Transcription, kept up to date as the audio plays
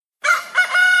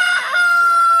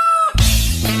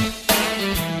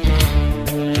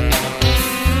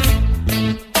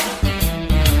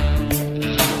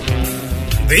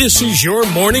This is your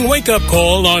morning wake-up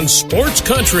call on Sports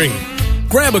Country.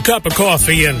 Grab a cup of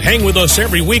coffee and hang with us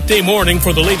every weekday morning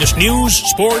for the latest news,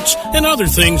 sports, and other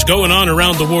things going on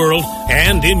around the world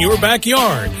and in your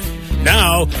backyard.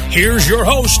 Now, here's your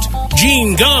host,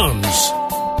 Gene Gumbs.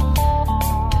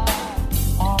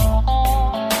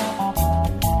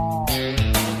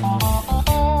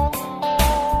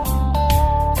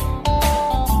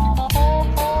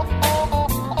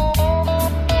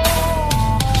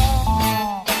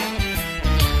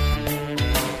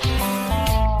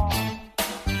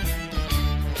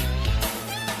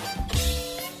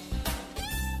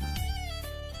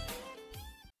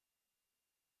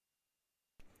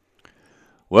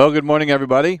 Well, good morning,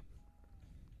 everybody.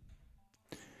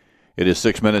 It is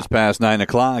 6 minutes past 9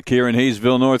 o'clock here in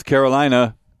Hayesville, North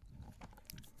Carolina.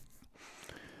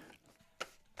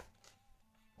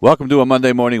 Welcome to a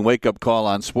Monday morning wake-up call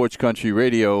on Sports Country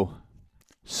Radio.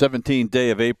 17th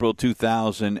day of April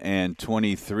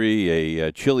 2023.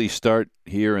 A chilly start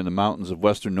here in the mountains of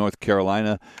western North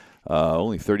Carolina.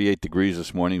 Only 38 degrees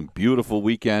this morning. Beautiful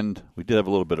weekend. We did have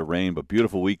a little bit of rain, but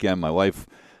beautiful weekend. My wife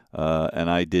and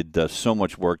I did so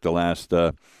much work the last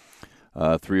 3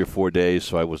 or 4 days,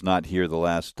 so I was not here the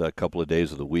last couple of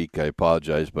days of the week. I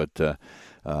apologize, but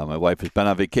my wife has been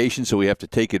on vacation, so we have to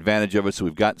take advantage of it. So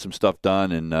we've gotten some stuff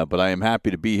done, and but I am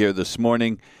happy to be here this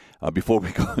morning before we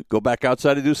go back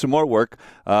outside to do some more work.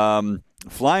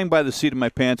 Flying by the seat of my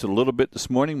pants a little bit this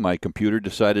morning. My computer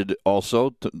decided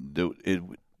also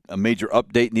a major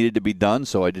update needed to be done,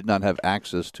 so I did not have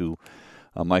access to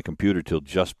my computer till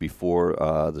just before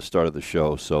the start of the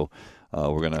show. So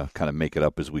we're going to kind of make it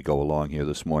up as we go along here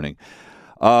this morning.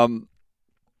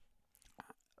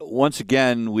 Once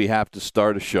again, we have to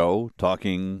start a show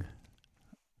talking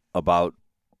about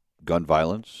gun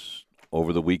violence.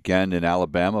 Over the weekend in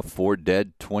Alabama, 4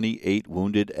 dead, 28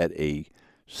 wounded at a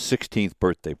 16th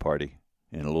birthday party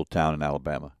in a little town in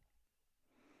Alabama.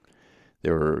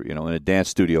 They were, in a dance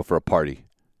studio for a party.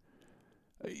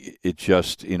 It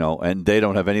just, and they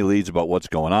don't have any leads about what's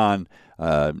going on.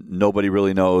 Nobody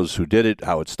really knows who did it,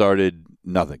 how it started,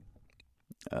 nothing.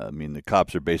 The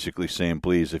cops are basically saying,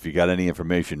 please, if you got any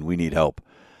information, we need help.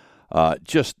 But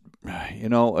here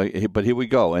we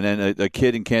go. And then a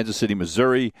kid in Kansas City,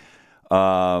 Missouri,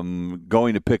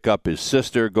 going to pick up his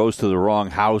sister, goes to the wrong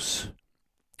house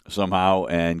somehow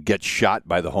and gets shot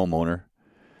by the homeowner.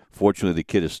 Fortunately, the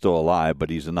kid is still alive, but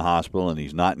he's in the hospital and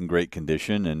he's not in great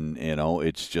condition. And,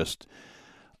 it's just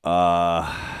one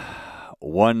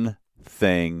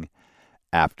thing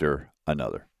after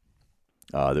another.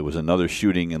 There was another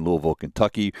shooting in Louisville,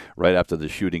 Kentucky, right after the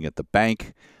shooting at the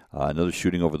bank. Another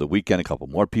shooting over the weekend, a couple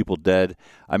more people dead.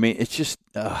 It's just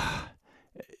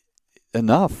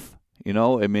enough.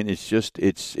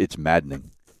 It's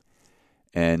maddening.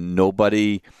 And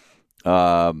nobody,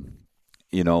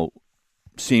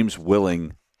 seems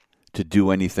willing to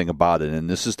do anything about it. And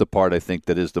this is the part I think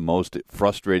that is the most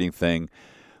frustrating thing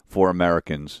for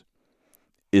Americans,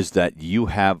 is that you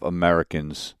have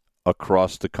Americans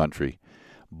across the country,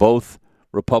 both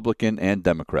Republican and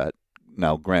Democrat.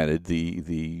 Now, granted,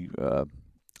 the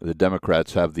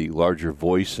Democrats have the larger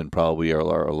voice and probably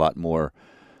are a lot more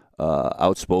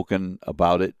outspoken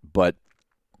about it, but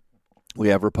we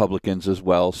have Republicans as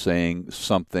well saying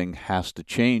something has to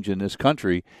change in this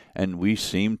country, and we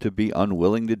seem to be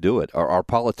unwilling to do it. Our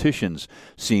politicians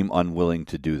seem unwilling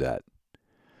to do that.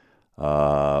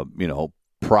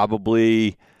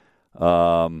 Probably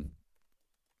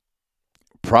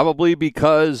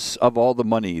because of all the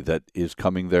money that is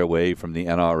coming their way from the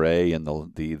NRA and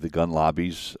the gun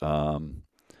lobbies.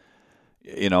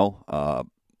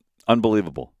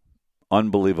 Unbelievable.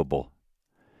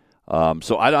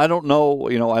 So I don't know.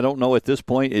 I don't know at this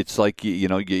point. It's like you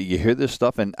hear this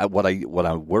stuff, and what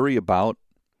I worry about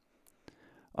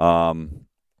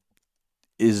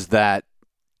is that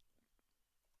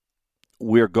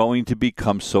we're going to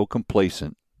become so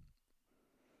complacent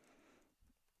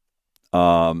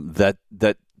that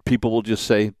people will just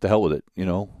say, "The hell with it,"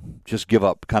 just give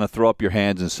up, kind of throw up your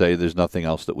hands and say, "There's nothing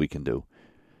else that we can do."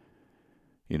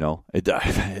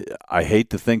 I hate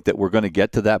to think that we're going to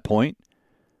get to that point.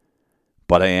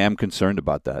 But I am concerned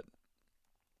about that,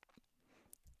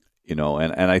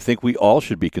 and I think we all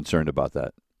should be concerned about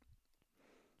that.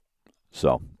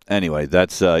 So anyway,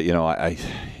 that's I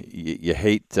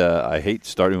hate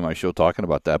starting my show talking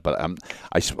about that, but I'm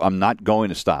not going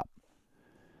to stop.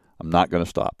 I'm not going to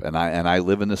stop, and I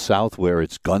live in the South where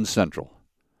it's gun central.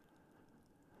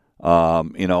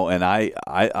 And I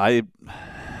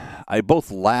both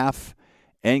laugh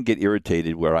and get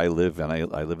irritated where I live, and I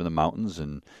live in the mountains,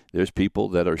 and there's people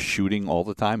that are shooting all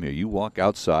the time here. You walk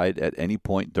outside at any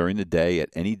point during the day,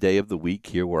 at any day of the week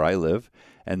here where I live,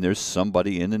 and there's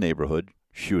somebody in the neighborhood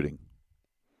shooting.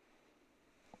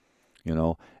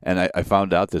 And I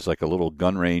found out there's like a little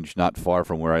gun range not far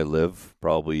from where I live,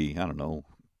 probably, I don't know,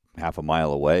 half a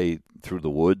mile away through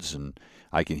the woods, and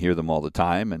I can hear them all the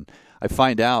time. And I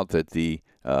find out that the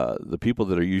people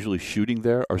that are usually shooting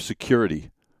there are security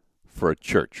for a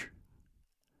church.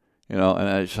 And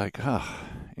it's like, A,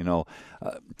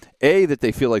 that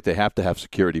they feel like they have to have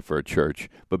security for a church,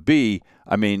 but B,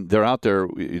 I mean, they're out there.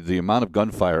 The amount of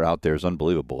gunfire out there is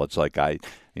unbelievable. It's like I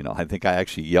think I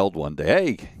actually yelled one day,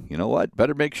 hey, you know what?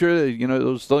 Better make sure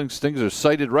that, those things are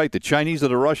sighted right. The Chinese or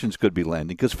the Russians could be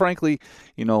landing. Because frankly,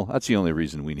 that's the only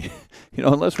reason we need,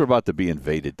 unless we're about to be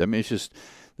invaded. I mean, it's just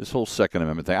this whole Second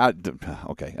Amendment thing.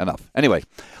 Okay, enough. Anyway,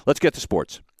 let's get to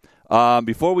sports.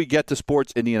 Before we get to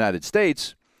sports in the United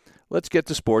States, let's get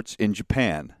to sports in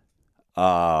Japan.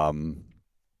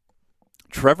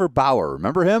 Trevor Bauer,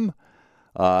 remember him?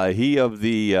 He of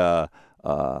the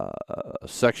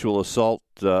sexual assault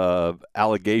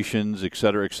allegations, et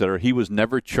cetera, et cetera. He was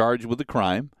never charged with a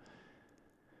crime,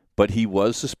 but he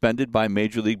was suspended by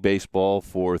Major League Baseball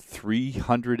for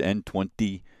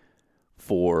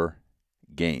 324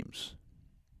 games.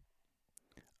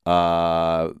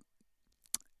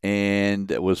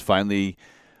 And was finally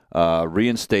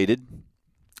reinstated.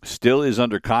 Still is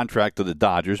under contract to the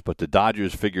Dodgers, but the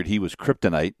Dodgers figured he was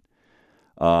kryptonite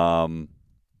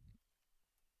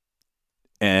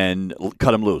and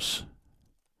cut him loose.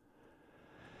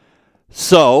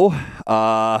 So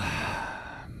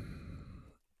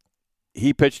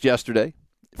he pitched yesterday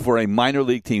for a minor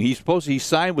league team. He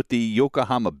signed with the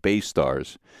Yokohama Bay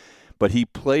Stars, but he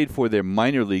played for their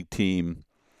minor league team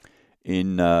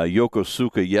in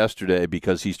Yokosuka yesterday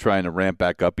because he's trying to ramp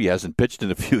back up. He hasn't pitched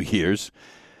in a few years.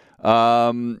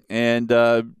 And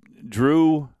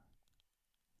drew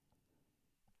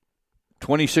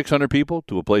 2,600 people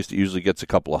to a place that usually gets a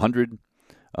couple of hundred.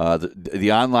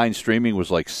 The online streaming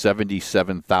was like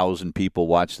 77,000 people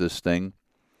watched this thing.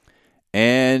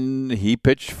 And he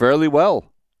pitched fairly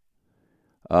well.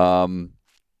 And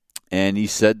he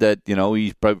said that,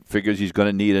 he figures he's going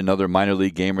to need another minor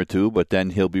league game or two, but then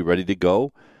he'll be ready to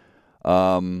go.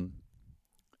 But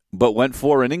went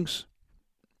 4 innings.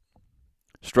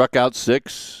 Struck out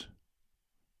 6,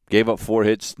 gave up 4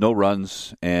 hits, no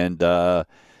runs, and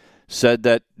said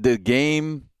that the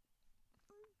game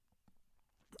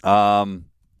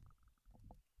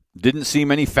didn't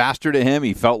seem any faster to him.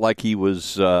 He felt like he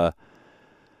was, we'll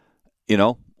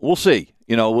see.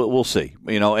 We'll see.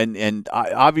 And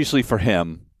obviously for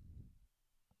him,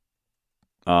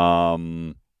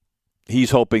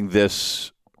 he's hoping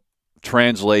this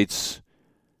translates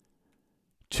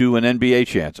to an NBA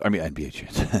chance.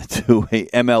 To a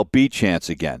MLB chance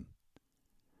again.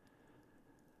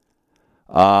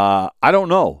 I don't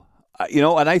know.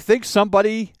 And I think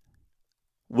somebody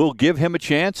will give him a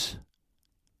chance.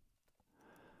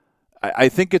 I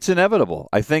think it's inevitable.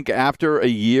 I think after a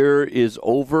year is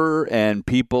over and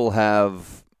people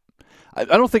have... I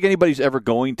don't think anybody's ever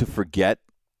going to forget,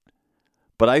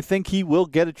 but I think he will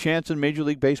get a chance in Major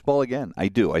League Baseball again. I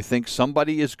do. I think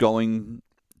somebody is going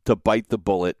to bite the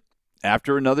bullet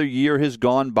after another year has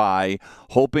gone by,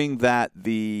 hoping that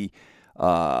the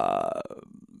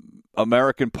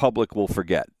American public will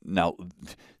forget. Now,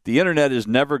 the internet is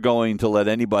never going to let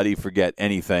anybody forget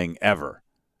anything ever.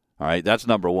 All right, that's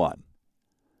number one.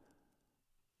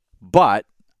 But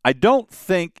I don't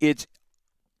think it's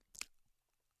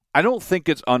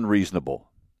unreasonable.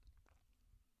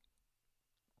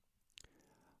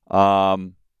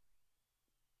 And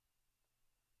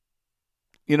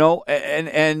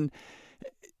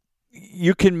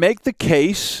you can make the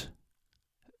case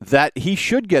that he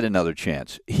should get another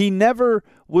chance. He never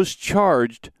was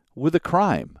charged with a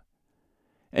crime.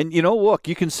 And, look,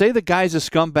 you can say the guy's a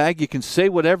scumbag, you can say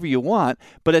whatever you want,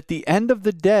 but at the end of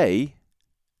the day,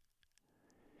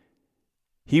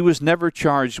 he was never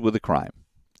charged with a crime.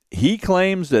 He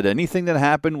claims that anything that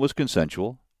happened was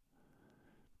consensual.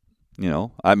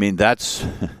 That's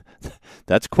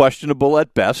that's questionable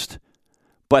at best.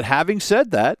 But having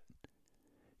said that,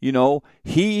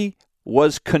 he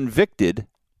was convicted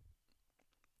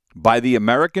by the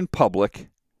American public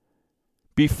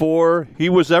before he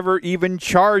was ever even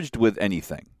charged with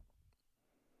anything.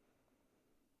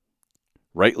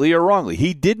 Rightly or wrongly.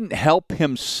 He didn't help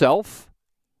himself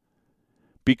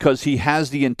because he has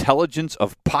the intelligence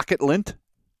of pocket lint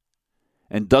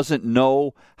and doesn't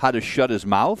know how to shut his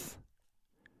mouth.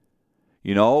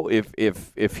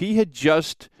 If he had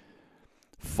just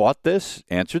fought this,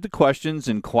 answered the questions,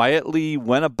 and quietly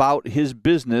went about his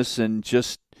business and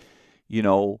just,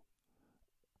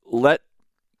 let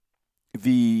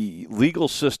the legal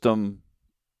system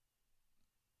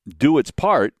do its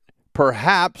part,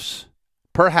 perhaps,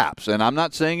 and I'm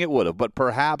not saying it would have, but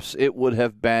perhaps it would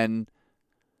have been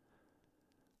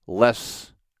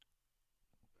less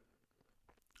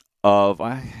of,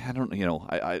 I don't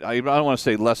want to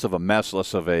say less of a mess,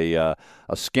 less of a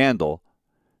scandal,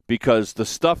 because the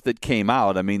stuff that came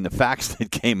out, the facts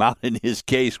that came out in his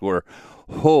case were,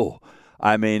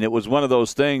 it was one of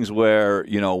those things where,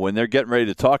 when they're getting ready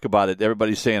to talk about it,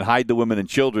 everybody's saying, hide the women and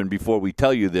children before we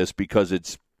tell you this because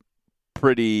it's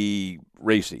pretty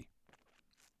racy.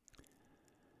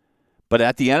 But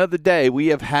at the end of the day, we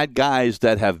have had guys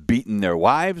that have beaten their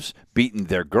wives, beaten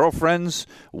their girlfriends,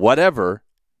 whatever,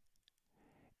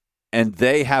 and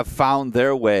they have found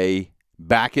their way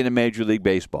back into Major League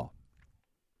Baseball.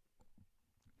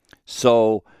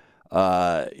 So,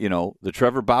 the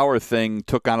Trevor Bauer thing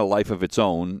took on a life of its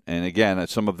own. And again,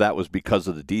 some of that was because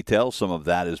of the details. Some of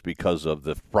that is because of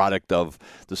the product of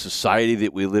the society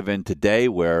that we live in today,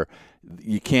 where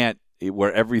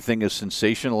where everything is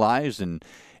sensationalized and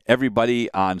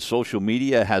everybody on social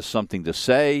media has something to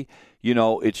say.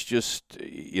 It's just,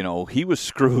 he was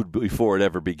screwed before it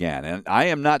ever began. And I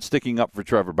am not sticking up for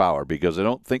Trevor Bauer because I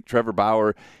don't think Trevor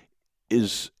Bauer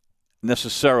is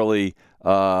necessarily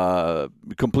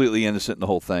completely innocent in the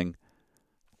whole thing.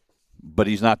 But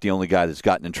he's not the only guy that's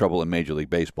gotten in trouble in Major League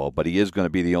Baseball. But he is going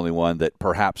to be the only one that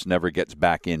perhaps never gets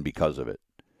back in because of it.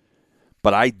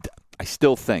 But I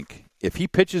still think if he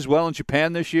pitches well in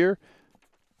Japan this year,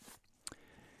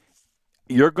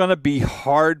 you're going to be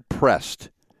hard-pressed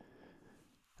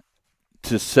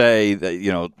to say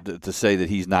that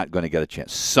he's not going to get a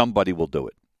chance. Somebody will do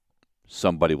it.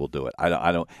 Somebody will do it.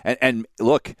 I don't. And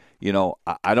look,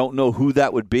 I don't know who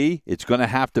that would be. It's going to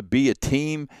have to be a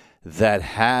team that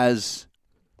has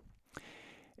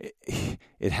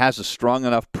a strong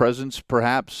enough presence,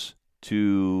 perhaps,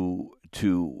 to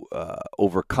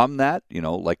overcome that.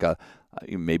 Like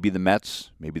maybe the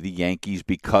Mets, maybe the Yankees,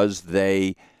 because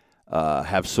they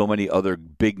have so many other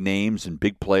big names and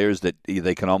big players that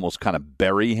they can almost kind of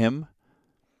bury him.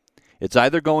 It's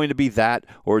either going to be that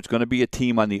or it's going to be a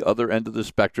team on the other end of the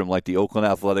spectrum like the Oakland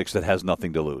Athletics that has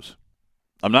nothing to lose.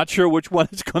 I'm not sure which one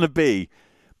it's going to be,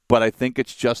 but I think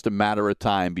it's just a matter of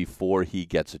time before he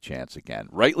gets a chance again.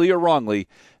 Rightly or wrongly,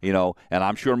 and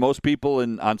I'm sure most people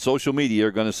on social media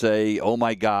are going to say, oh,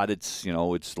 my God, it's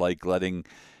like letting,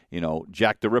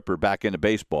 Jack the Ripper back into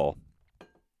baseball.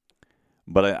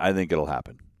 But I think it'll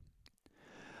happen.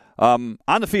 On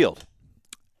the field,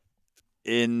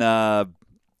 in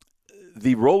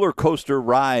the roller coaster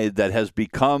ride that has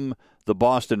become the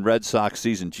Boston Red Sox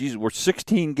season. Geez, we're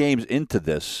 16 games into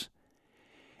this,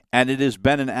 and it has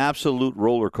been an absolute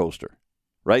roller coaster,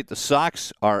 right? The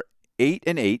Sox are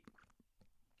 8-8,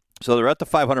 so they're at the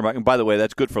 500 mark. And by the way,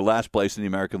 that's good for last place in the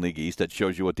American League East. That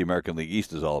shows you what the American League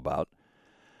East is all about.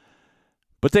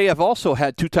 But they have also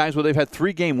had 2 times where they've had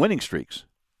 3-game winning streaks,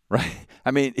 right?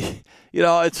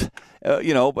 It's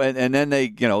and then they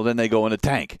go in a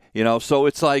tank, So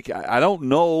it's like I don't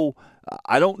know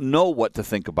what to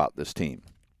think about this team,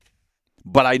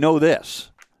 but I know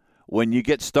this: when you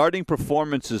get starting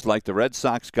performances like the Red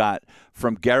Sox got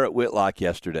from Garrett Whitlock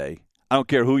yesterday, I don't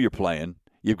care who you're playing,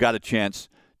 you've got a chance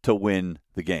to win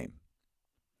the game.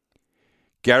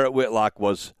 Garrett Whitlock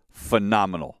was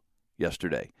phenomenal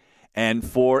yesterday. And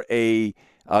for a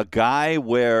guy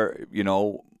where,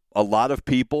 a lot of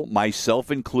people, myself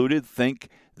included, think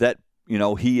that,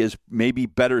 he is maybe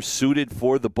better suited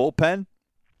for the bullpen,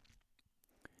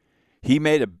 he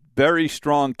made a very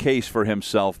strong case for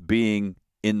himself being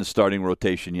in the starting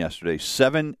rotation yesterday.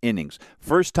 7 innings.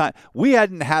 First time. We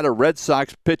hadn't had a Red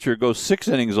Sox pitcher go 6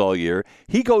 innings all year.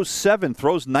 He goes 7,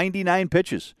 throws 99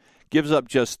 pitches, gives up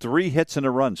just 3 hits and a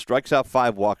run, strikes out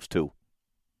 5, walks 2.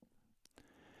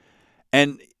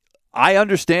 And I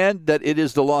understand that it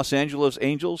is the Los Angeles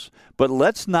Angels, but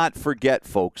let's not forget,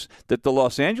 folks, that the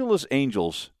Los Angeles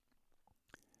Angels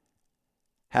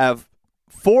have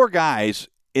 4 guys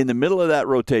in the middle of that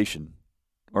rotation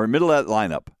or middle of that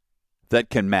lineup that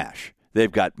can mash. They've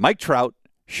got Mike Trout,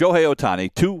 Shohei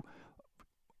Ohtani, 2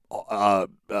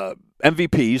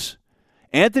 MVPs,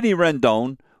 Anthony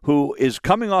Rendon, who is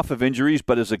coming off of injuries,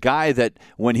 but is a guy that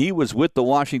when he was with the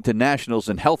Washington Nationals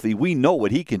and healthy, we know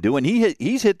what he can do. And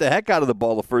he's hit the heck out of the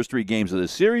ball the first 3 games of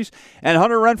this series. And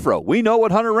Hunter Renfroe, we know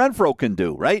what Hunter Renfroe can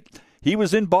do, right? He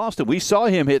was in Boston. We saw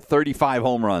him hit 35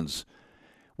 home runs.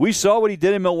 We saw what he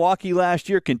did in Milwaukee last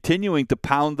year, continuing to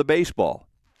pound the baseball.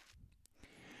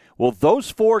 Well, those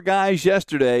 4 guys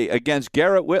yesterday against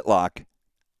Garrett Whitlock,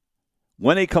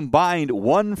 when they combined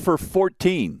 1 for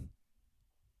 14.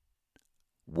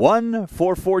 1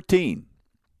 for 14.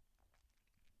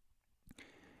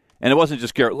 And it wasn't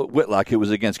just Garrett Whitlock. It was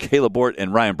against Caleb Bort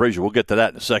and Ryan Brazier. We'll get to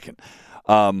that in a second.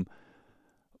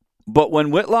 But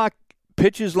when Whitlock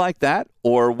pitches like that,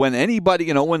 or when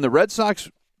anybody, when the Red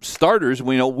Sox starters,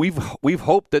 we've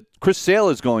hoped that Chris Sale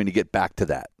is going to get back to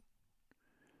that.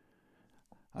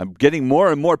 I'm getting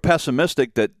more and more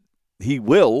pessimistic that he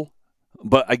will.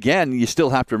 But again, you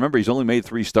still have to remember he's only made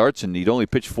 3 starts and he'd only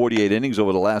pitched 48 innings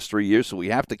over the last 3 years. So we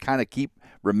have to kind of keep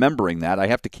remembering that. I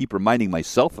have to keep reminding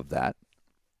myself of that.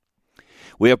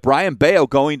 We have Brayan Bello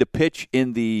going to pitch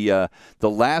in the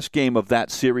last game of that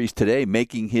series today,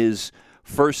 making his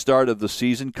first start of the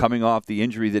season, coming off the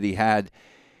injury that he had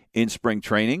in spring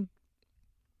training.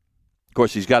 Of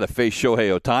course, he's got to face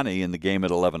Shohei Ohtani in the game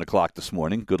at 11 o'clock this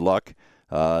morning. Good luck.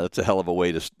 That's a hell of a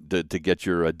way to get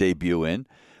your debut in.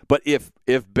 But if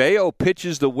Bello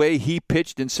pitches the way he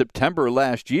pitched in September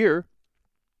last year,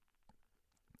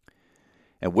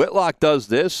 and Whitlock does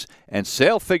this, and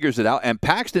Sale figures it out, and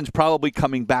Paxton's probably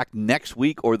coming back next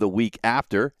week or the week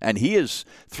after, and he is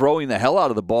throwing the hell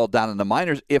out of the ball down in the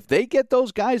minors. If they get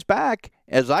those guys back,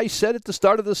 as I said at the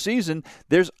start of the season,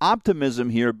 there's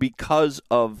optimism here because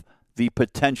of the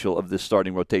potential of this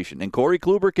starting rotation. And Corey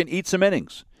Kluber can eat some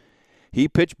innings. He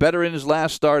pitched better in his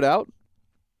last start out.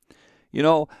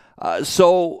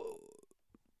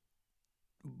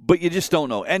 But you just don't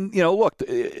know. And, look,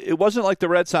 it wasn't like the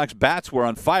Red Sox bats were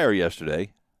on fire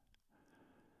yesterday.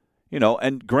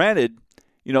 And granted,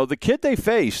 the kid they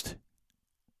faced,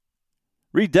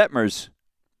 Reed Detmers,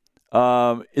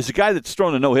 is a guy that's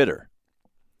thrown a no-hitter.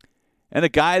 And a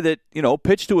guy that,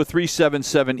 pitched to a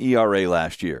 3.77 ERA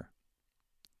last year.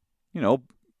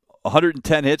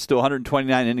 110 hits to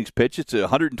 129 innings pitched. It's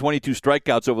 122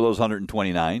 strikeouts over those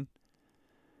 129.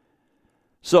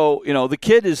 So, the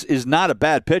kid is not a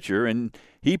bad pitcher, and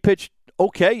he pitched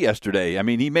okay yesterday. I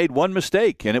mean, he made one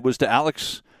mistake, and it was to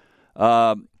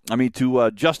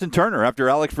Justin Turner. After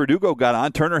Alex Verdugo got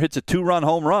on, Turner hits a 2-run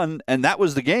home run, and that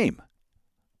was the game.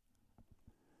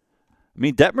 I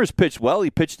mean, Detmers pitched well. He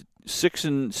pitched 6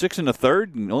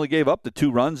 1/3 and only gave up the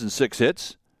 2 runs and 6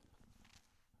 hits.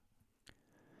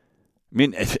 I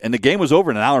mean, and the game was over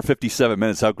in an hour and 57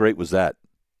 minutes. How great was that?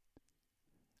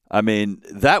 I mean,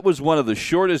 that was one of the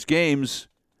shortest games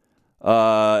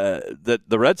that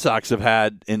the Red Sox have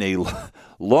had in a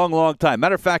long, long time.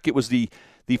 Matter of fact, it was the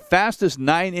fastest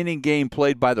 9-inning game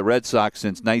played by the Red Sox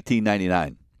since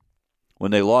 1999,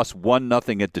 when they lost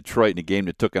 1-0 at Detroit in a game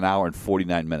that took an hour and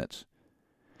 49 minutes.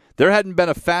 There hadn't been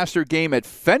a faster game at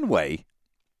Fenway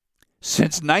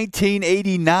since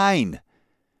 1989,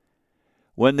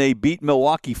 when they beat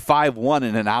Milwaukee 5-1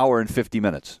 in an hour and 50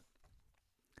 minutes.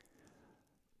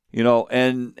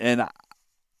 And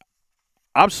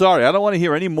I'm sorry, I don't want to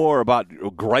hear any more about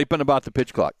griping about the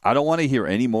pitch clock. I don't want to hear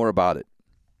any more about it.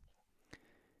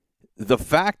 The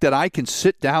fact that I can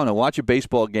sit down and watch a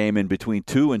baseball game in between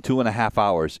 2 and 2.5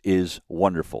 hours is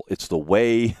wonderful. It's the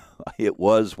way it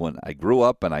was when I grew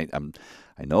up, and I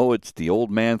know it's the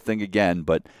old man thing again,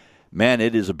 but man,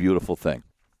 it is a beautiful thing.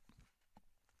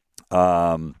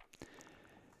 Now,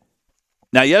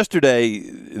 yesterday,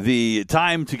 the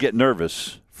time to get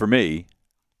nervous for me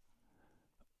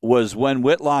was when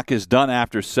Whitlock is done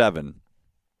after 7,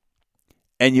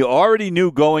 and you already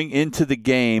knew going into the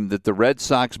game that the Red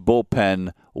Sox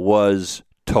bullpen was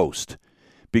toast,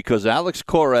 because Alex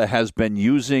Cora has been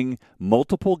using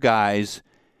multiple guys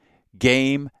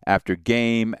game after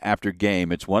game after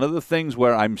game. It's one of the things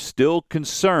where I'm still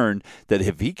concerned that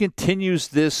if he continues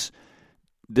this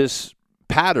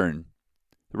pattern,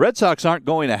 the Red Sox aren't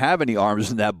going to have any arms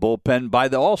in that bullpen by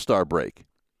the All-Star break.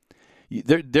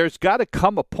 There's got to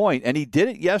come a point, and he did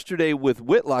it yesterday with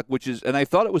Whitlock, and I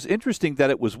thought it was interesting that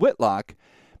it was Whitlock,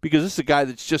 because this is a guy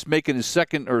that's just making his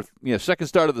second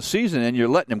start of the season, and you're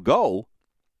letting him go.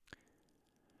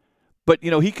 But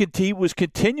he was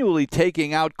continually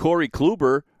taking out Corey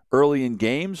Kluber early in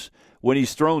games when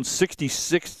he's thrown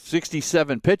 66,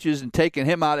 67 pitches and taking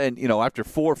him out, and after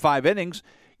 4 or 5 innings,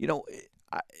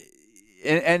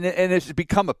 and it's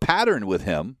become a pattern with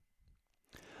him.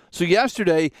 So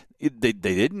yesterday, they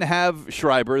didn't have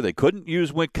Schreiber. They couldn't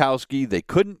use Winkowski. They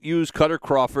couldn't use Cutter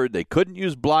Crawford. They couldn't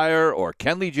use Blyer or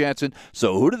Kenley Jansen.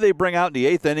 So who did they bring out in the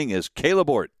 8th inning is Caleb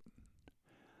Bort.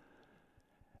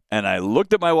 And I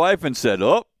looked at my wife and said,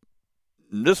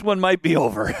 this one might be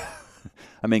over.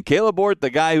 I mean, Caleb Bort, the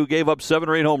guy who gave up 7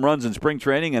 or 8 home runs in spring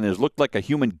training and has looked like a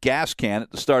human gas can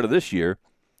at the start of this year,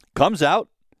 comes out,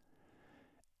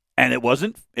 and it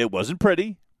wasn't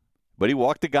pretty. but he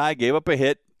walked the guy, gave up a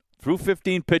hit, threw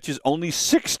 15 pitches, only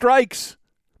 6 strikes,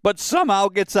 but somehow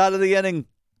gets out of the inning.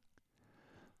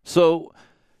 So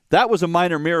that was a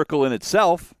minor miracle in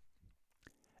itself.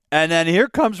 And then here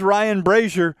comes Ryan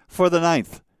Brazier for the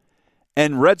 9th.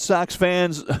 And Red Sox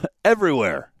fans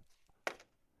everywhere,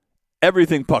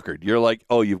 everything puckered. You're like,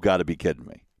 oh, you've got to be kidding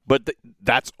me. But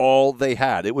that's all they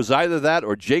had. It was either that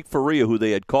or Jake Faria, who they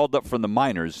had called up from the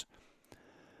minors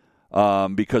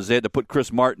because they had to put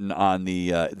Chris Martin on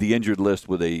the injured list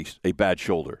with a bad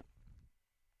shoulder.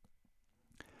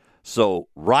 So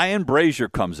Ryan Brazier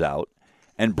comes out,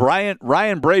 and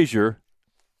Ryan Brazier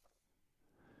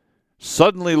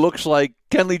suddenly looks like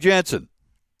Kenley Jansen.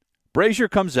 Brazier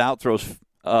comes out, throws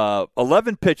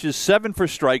 11 pitches, 7 for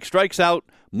strikes out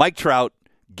Mike Trout,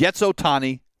 gets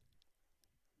Ohtani,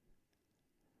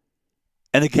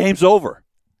 and the game's over.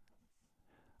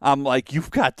 I'm like,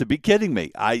 you've got to be kidding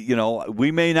me.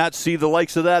 We may not see the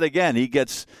likes of that again. He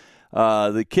gets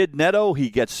the kid Neto,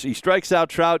 he strikes out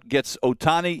Trout, gets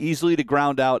Ohtani easily to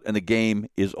ground out, and the game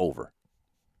is over.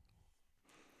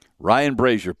 Ryan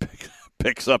Brazier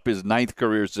picks up his 9th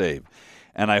career save.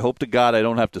 And I hope to God I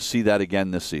don't have to see that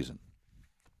again this season.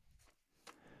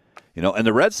 And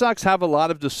the Red Sox have a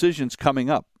lot of decisions coming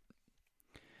up.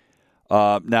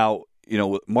 Now,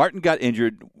 Martin got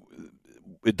injured.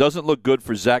 It doesn't look good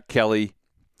for Zach Kelly.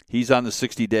 He's on the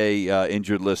 60-day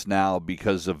injured list now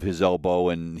because of his elbow,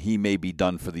 and he may be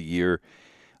done for the year.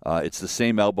 It's the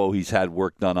same elbow he's had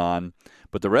work done on.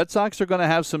 But the Red Sox are going to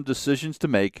have some decisions to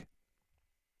make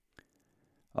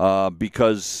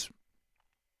because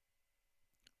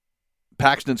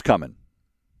Paxton's coming.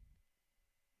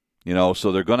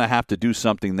 So they're going to have to do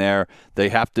something there. They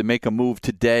have to make a move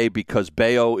today because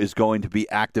Bayo is going to be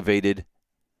activated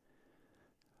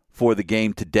for the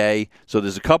game today. So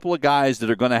there's a couple of guys that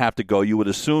are going to have to go. You would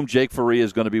assume Jake Faria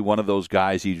is going to be one of those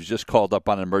guys. He was just called up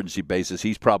on an emergency basis.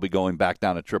 He's probably going back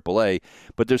down to AAA.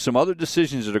 But there's some other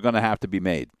decisions that are going to have to be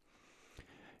made.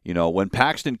 When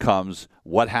Paxton comes,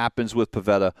 what happens with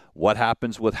Pivetta? What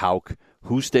happens with Houck?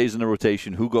 Who stays in the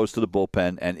rotation? Who goes to the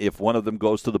bullpen? And if one of them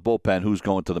goes to the bullpen, who's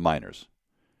going to the minors?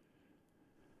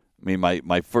 I mean,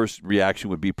 my first reaction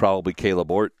would be probably Caleb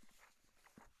Ort.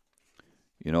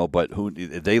 But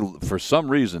for some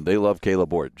reason they love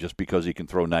Caleb Ort just because he can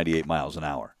throw 98 miles an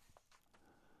hour.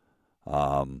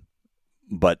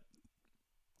 But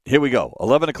here we go.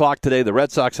 11 o'clock today, the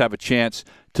Red Sox have a chance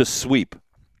to sweep.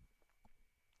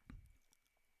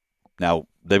 Now,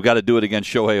 they've got to do it against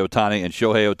Shohei Ohtani, and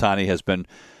Shohei Ohtani has been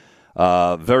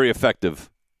very effective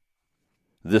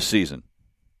this season.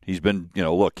 He's been,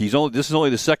 this is only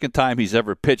the second time he's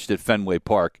ever pitched at Fenway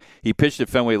Park. He pitched at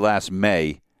Fenway last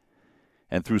May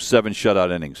and threw 7 shutout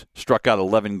innings, struck out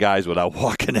 11 guys without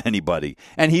walking anybody.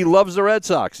 And he loves the Red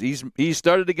Sox. He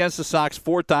started against the Sox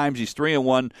 4 times. He's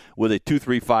 3-1 with a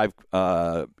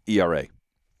 2.35 ERA.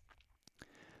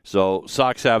 So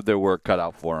Sox have their work cut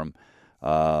out for him.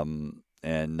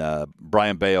 And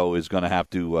Brian Bayo is going to have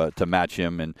to match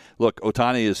him. And look,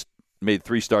 Ohtani has made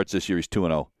 3 starts this year. He's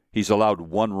 2-0. He's allowed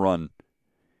 1 run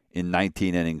in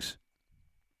 19 innings,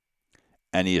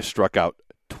 and he has struck out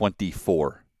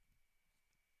 24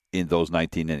 in those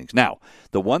 19 innings. Now,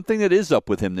 the one thing that is up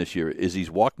with him this year is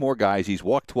he's walked more guys. He's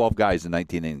walked 12 guys in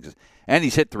 19 innings, and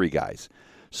he's hit 3 guys.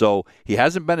 So he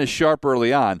hasn't been as sharp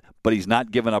early on, but he's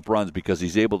not giving up runs because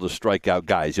he's able to strike out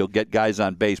guys. He'll get guys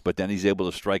on base, but then he's able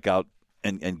to strike out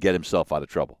and get himself out of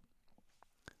trouble.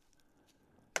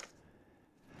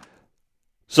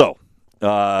 So,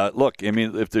 look, I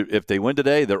mean, if they win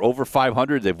today, they're over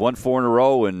 500. They've won 4 in a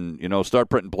row, and start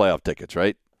printing playoff tickets,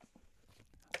 right?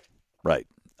 Right.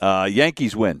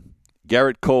 Yankees win.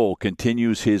 Garrett Cole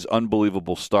continues his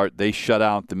unbelievable start. They shut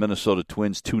out the Minnesota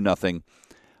Twins 2-0.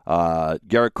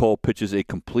 Garrett Cole pitches a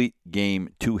complete game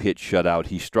 2-hit shutout.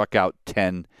 He struck out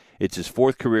 10. It's his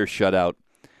 4th career shutout.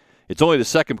 It's only the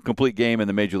 2nd complete game in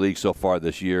the Major League so far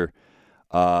this year.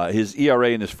 His ERA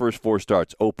in his first 4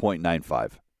 starts,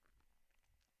 0.95.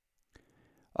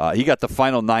 He got the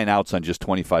final 9 outs on just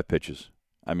 25 pitches.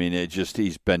 I mean,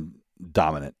 he's been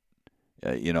dominant.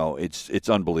 It's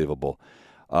unbelievable.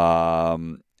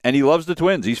 And he loves the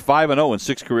Twins. He's 5-0 in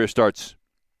 6 career starts.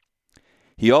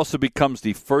 He also becomes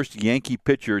the first Yankee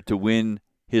pitcher to win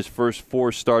his first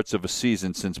 4 starts of a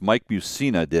season since Mike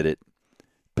Mussina did it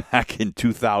back in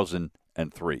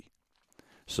 2003.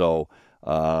 So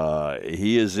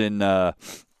he is in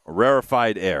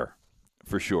rarefied air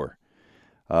for sure.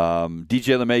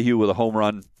 DJ LeMahieu with a home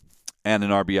run and an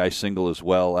RBI single as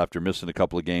well after missing a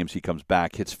couple of games. He comes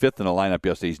back, hits 5th in the lineup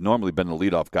yesterday. He's normally been the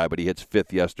leadoff guy, but he hits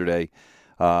 5th yesterday.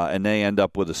 And they end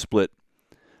up with a split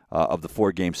of the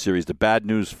 4-game series. The bad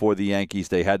news for the Yankees,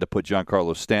 they had to put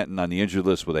Giancarlo Stanton on the injured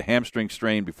list with a hamstring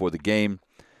strain before the game.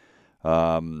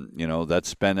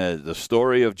 That's been the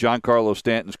story of Giancarlo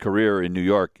Stanton's career in New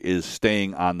York is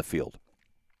staying on the field.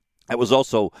 It was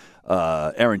also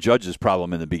Aaron Judge's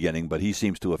problem in the beginning, but he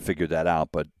seems to have figured that out.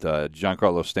 But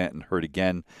Giancarlo Stanton hurt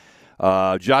again.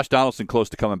 Josh Donaldson close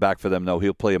to coming back for them, though.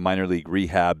 He'll play a minor league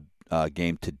rehab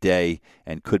game today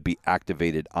and could be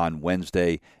activated on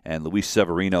Wednesday. And Luis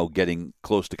Severino getting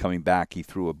close to coming back. He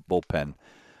threw a bullpen.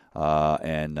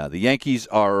 And the Yankees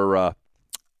are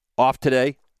off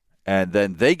today, and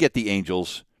then they get the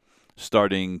Angels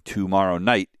starting tomorrow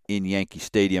night in Yankee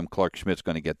Stadium. Clark Schmidt's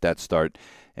going to get that start.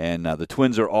 And the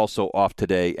Twins are also off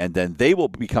today, and then they will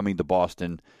be coming to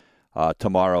Boston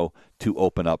tomorrow to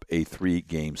open up a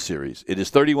 3-game series. It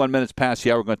is 31 minutes past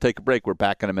the hour. We're going to take a break. We're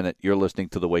back in a minute. You're listening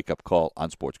to the Wake Up Call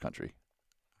on Sports Country.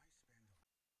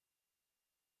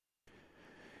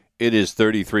 It is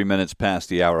 33 minutes past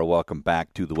the hour. Welcome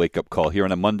back to the Wake Up Call here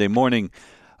on a Monday morning.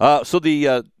 So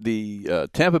the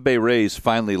Tampa Bay Rays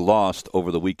finally lost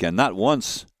over the weekend, not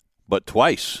once, but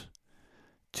twice,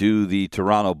 to the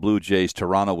Toronto Blue Jays.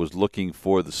 Toronto was looking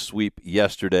for the sweep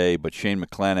yesterday, but Shane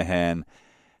McClanahan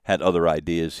had other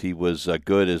ideas. He was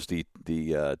good as the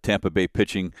Tampa Bay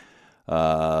pitching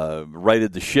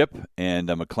righted the ship, and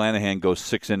McClanahan goes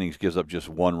 6 innings, gives up just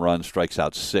 1 run, strikes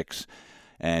out 6,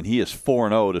 and he is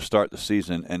 4-0 to start the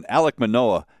season. And Alek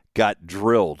Manoah got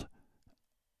drilled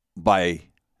by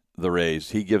the Rays.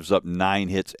 He gives up 9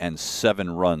 hits and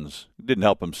 7 runs. Didn't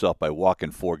help himself by walking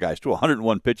 4 guys through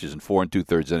 101 pitches in 4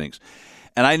 2/3 innings.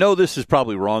 And I know this is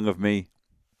probably wrong of me,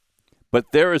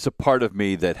 but there is a part of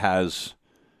me that's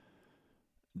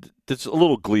a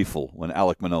little gleeful when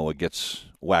Alek Manoah gets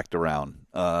whacked around.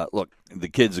 Look, the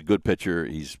kid's a good pitcher.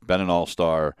 He's been an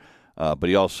all-star, but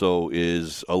he also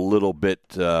is a little bit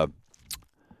too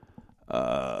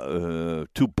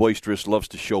boisterous, loves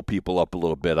to show people up a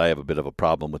little bit. I have a bit of a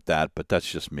problem with that, but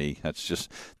that's just me. That's just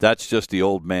the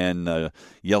old man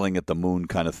yelling at the moon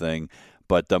kind of thing.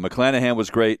 But McClanahan was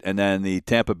great, and then the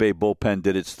Tampa Bay bullpen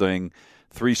did its thing.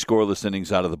 3 scoreless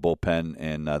innings out of the bullpen,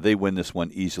 and they win this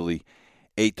one easily,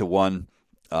 8-1,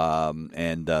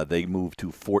 and they move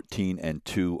to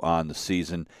 14-2 on the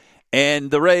season.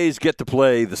 And the Rays get to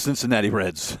play the Cincinnati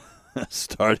Reds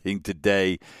starting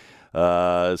today.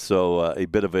 So a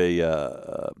bit of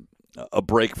a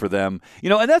break for them.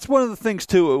 And that's one of the things,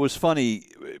 too. It was funny.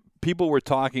 People were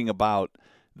talking about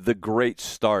the great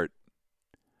start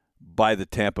by the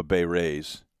Tampa Bay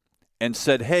Rays and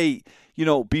said, hey,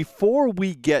 before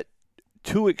we get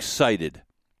too excited,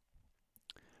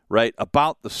 right,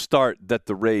 about the start that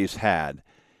the Rays had,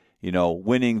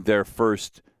 winning their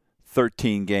first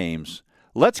 13 games,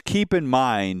 let's keep in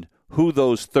mind who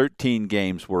those 13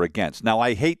 games were against. Now,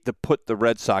 I hate to put the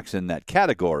Red Sox in that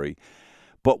category,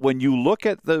 but when you look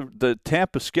at the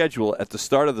Tampa schedule at the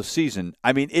start of the season,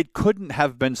 I mean, it couldn't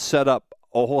have been set up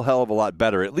a whole hell of a lot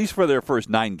better, at least for their first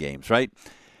 9 games, right?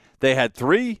 They had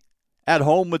 3 at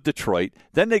home with Detroit,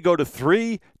 then they go to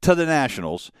 3 to the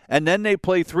Nationals, and then they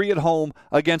play 3 at home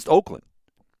against Oakland.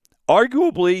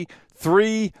 Arguably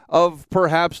 3 of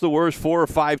perhaps the worst 4 or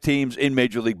 5 teams in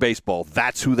Major League Baseball.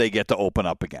 That's who they get to open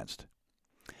up against.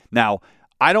 Now,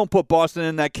 I don't put Boston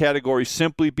in that category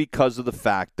simply because of the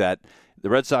fact that the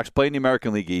Red Sox play in the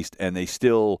American League East and they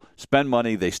still spend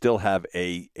money. They still have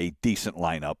a decent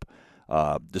lineup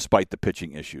despite the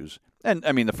pitching issues. And,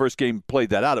 I mean, the first game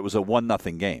played that out. It was a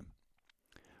 1-0 game,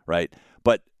 right?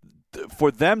 But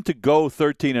for them to go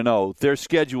 13-0, their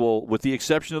schedule, with the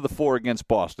exception of the 4 against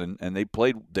Boston, and they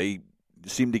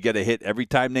seemed to get a hit every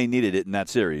time they needed it in that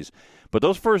series. But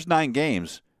those first 9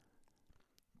 games,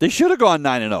 they should have gone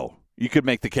 9-0. You could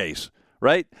make the case,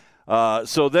 right?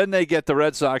 So then they get the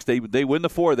Red Sox. They win the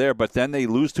 4 there, but then they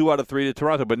lose 2 out of 3 to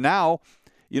Toronto. But now,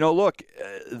 look,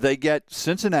 they get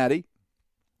Cincinnati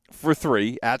for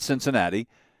 3 at Cincinnati,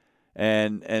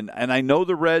 and I know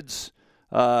the Reds,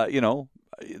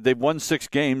 they've won 6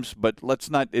 games, but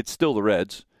it's still the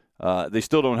Reds. They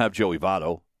still don't have Joey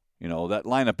Votto. That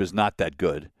lineup is not that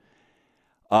good.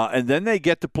 And then they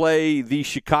get to play the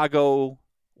Chicago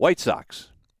White Sox.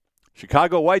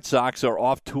 Chicago White Sox are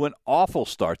off to an awful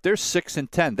start. They're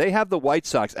 6-10. They have the White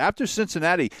Sox. After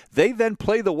Cincinnati, they then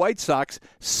play the White Sox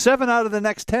 7 out of the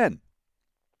next 10.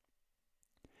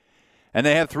 And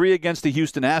they have 3 against the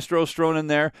Houston Astros thrown in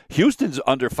there. Houston's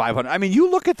under 500. I mean, you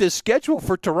look at this schedule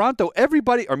for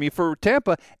for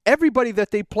Tampa, everybody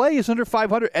that they play is under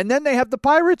 500. And then they have the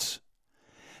Pirates.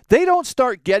 They don't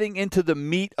start getting into the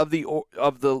meat of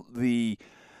the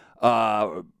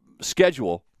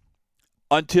schedule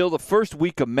until the first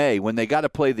week of May, when they got to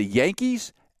play the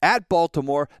Yankees at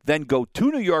Baltimore, then go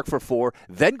to New York for 4,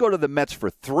 then go to the Mets for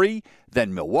 3,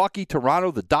 then Milwaukee,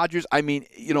 Toronto, the Dodgers. I mean,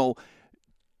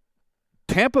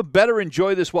 Tampa better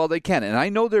enjoy this while they can. And I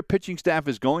know their pitching staff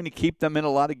is going to keep them in a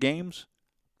lot of games.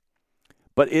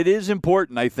 But it is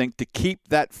important, I think, to keep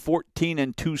that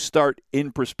 14-2 start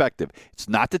in perspective. It's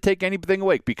not to take anything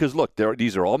away because, look,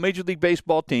 these are all Major League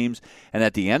Baseball teams, and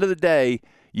at the end of the day,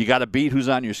 you got to beat who's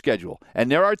on your schedule.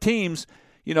 And there are teams,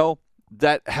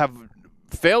 that have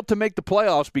failed to make the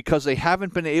playoffs because they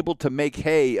haven't been able to make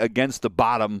hay against the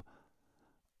bottom,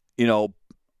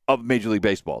 of Major League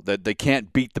Baseball. That they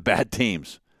can't beat the bad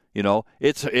teams.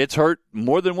 It's hurt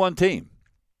more than one team.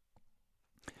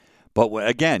 But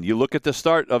again, you look at the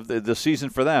start of the season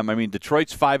for them. I mean,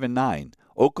 Detroit's 5-9,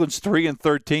 Oakland's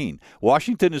 3-13,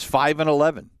 Washington is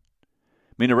 5-11. I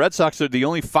mean, the Red Sox are the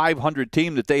only 500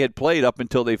 team that they had played up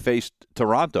until they faced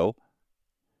Toronto.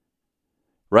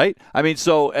 Right? I mean,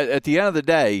 so at the end of the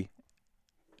day,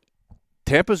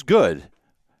 Tampa's good,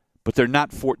 but they're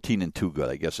not 14-2 good,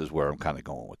 I guess is where I'm kind of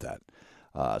going with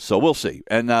that. So we'll see.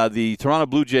 And the Toronto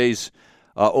Blue Jays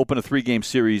open a 3-game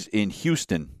series in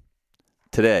Houston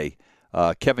today.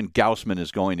 Kevin Gausman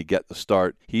is going to get the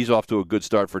start. He's off to a good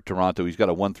start for Toronto. He's got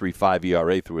a 1.35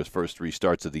 ERA through his first 3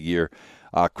 starts of the year.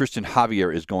 Christian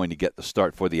Javier is going to get the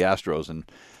start for the Astros. And,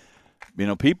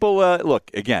 people, look,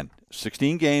 again,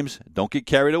 16 games, don't get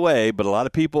carried away, but a lot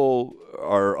of people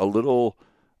are a little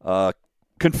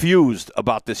confused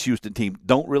about this Houston team,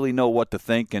 don't really know what to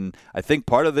think. And I think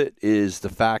part of it is the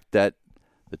fact that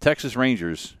the Texas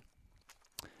Rangers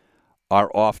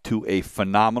are off to a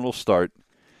phenomenal start.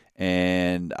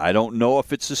 And I don't know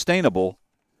if it's sustainable,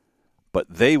 but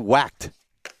they whacked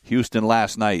Houston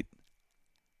last night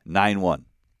 9-1.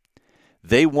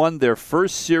 They won their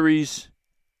first series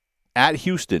at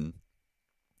Houston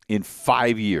in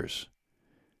 5 years.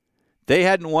 They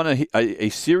hadn't won a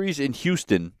series in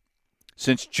Houston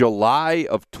since July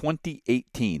of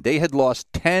 2018. They had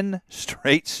lost 10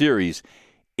 straight series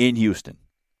in Houston.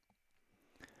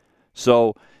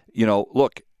 So,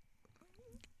 look,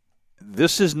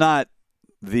 this is not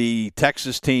the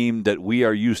Texas team that we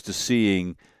are used to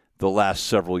seeing the last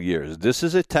several years. This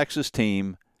is a Texas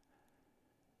team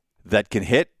that can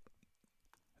hit,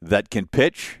 that can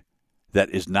pitch,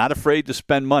 that is not afraid to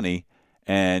spend money.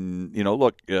 And,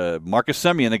 look, Marcus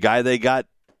Semien, the guy they got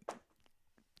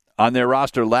on their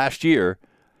roster last year,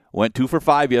 went 2 for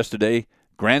 5 yesterday.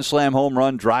 Grand slam home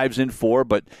run, drives in 4.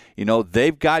 But,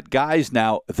 they've got guys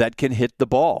now that can hit the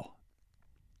ball.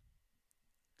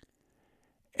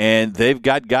 And they've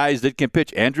got guys that can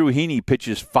pitch. Andrew Heaney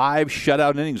pitches 5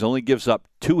 shutout innings, only gives up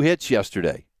 2 hits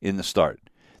yesterday in the start.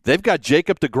 They've got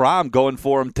Jacob deGrom going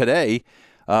for him today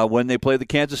when they play the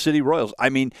Kansas City Royals. I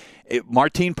mean,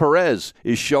 Martin Perez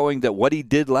is showing that what he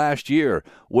did last year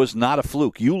was not a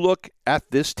fluke. You look at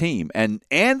this team, and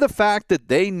the fact that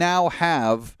they now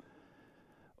have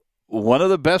one of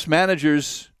the best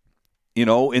managers,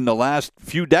 in the last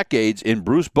few decades in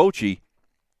Bruce Bochy,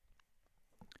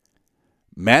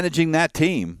 managing that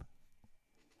team.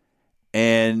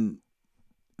 And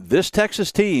this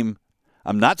Texas team,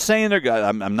 I'm not saying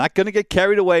I'm not going to get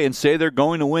carried away and say they're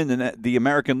going to win the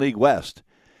American League West.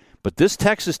 But this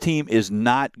Texas team is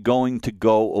not going to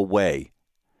go away.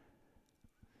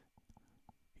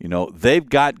 They've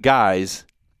got guys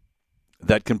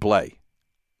that can play.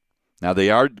 Now, they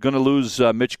are going to lose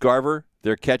Mitch Garver,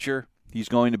 their catcher. He's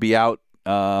going to be out,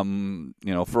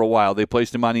 for a while. They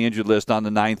placed him on the injured list on the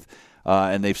 9th.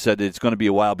 And they've said it's going to be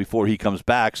a while before he comes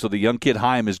back. So the young kid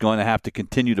Heim is going to have to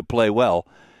continue to play well.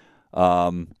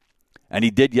 And he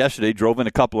did yesterday, drove in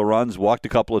a couple of runs, walked a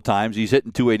couple of times. He's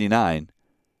hitting .289.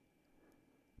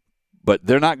 But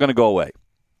they're not going to go away.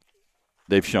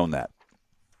 They've shown that.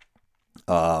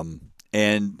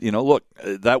 And, look,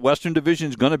 that Western Division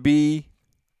is going to be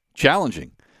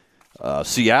challenging.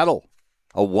 Seattle,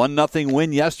 a 1-0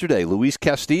 win yesterday. Luis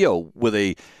Castillo with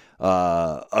a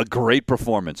great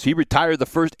performance. He retired the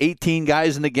first 18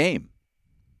 guys in the game.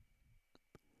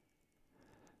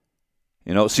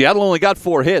 Seattle only got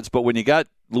 4 hits, but when you got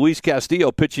Luis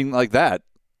Castillo pitching like that,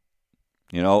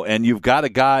 and you've got a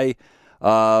guy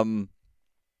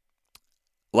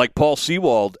like Paul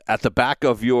Sewald at the back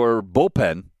of your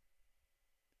bullpen,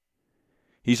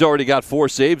 he's already got 4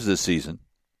 saves this season.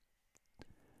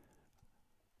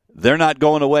 They're not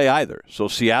going away either. So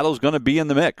Seattle's going to be in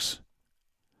the mix.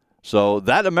 So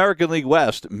that American League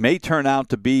West may turn out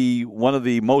to be one of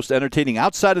the most entertaining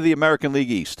outside of the American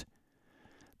League East.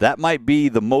 That might be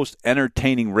the most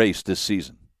entertaining race this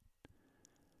season.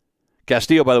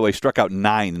 Castillo, by the way, struck out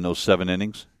 9 in those 7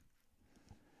 innings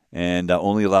and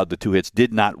only allowed the 2 hits,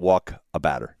 did not walk a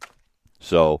batter.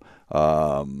 So,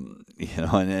 and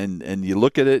you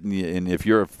look at it, and if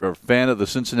you're a fan of the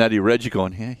Cincinnati Reds, you're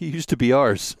going, yeah, he used to be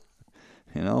ours.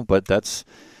 But that's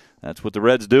what the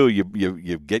Reds do.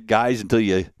 You get guys until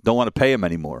you don't want to pay them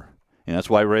anymore. And that's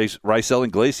why Raisel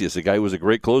Iglesias, the guy who was a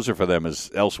great closer for them, is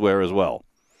elsewhere as well.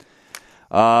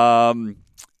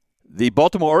 The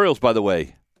Baltimore Orioles, by the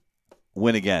way,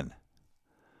 win again.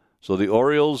 So the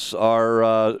Orioles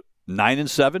are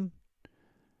 9-7,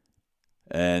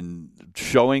 and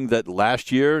showing that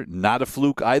last year, not a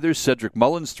fluke either. Cedric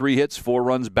Mullins, 3 hits, 4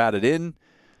 runs batted in.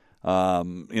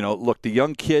 Look, the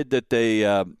young kid that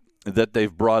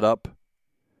they've brought up,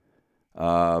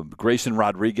 Grayson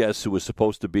Rodriguez, who was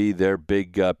supposed to be their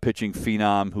big pitching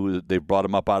phenom, who they brought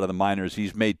him up out of the minors.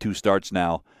 He's made 2 starts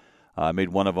now. Made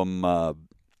one of them, I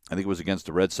think it was against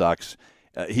the Red Sox.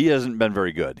 He hasn't been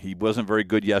very good. He wasn't very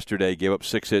good yesterday. Gave up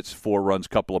 6 hits, 4 runs,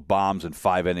 couple of bombs, and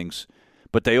 5 innings.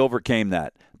 But they overcame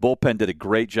that. Bullpen did a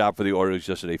great job for the Orioles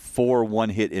yesterday. 4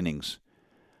 one-hit innings.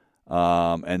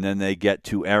 And then they get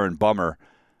to Aaron Bummer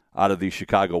out of the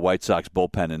Chicago White Sox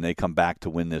bullpen, and they come back to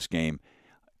win this game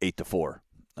 8-4.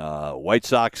 White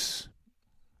Sox,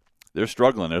 they're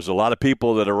struggling. There's a lot of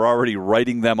people that are already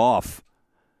writing them off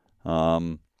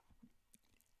in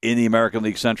the American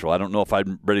League Central. I don't know if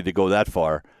I'm ready to go that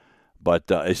far, but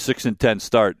a 6-10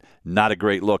 start, not a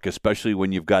great look, especially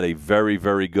when you've got a very,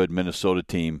 very good Minnesota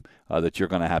team that you're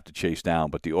going to have to chase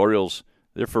down. But the Orioles,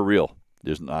 they're for real.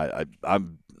 There's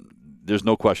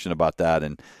no question about that.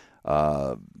 And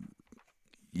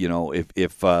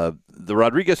if the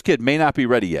Rodriguez kid may not be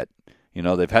ready yet.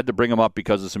 They've had to bring him up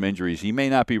because of some injuries. He may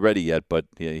not be ready yet, but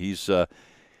he's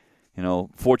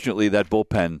fortunately that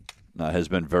bullpen has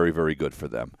been very, very good for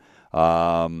them.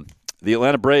 The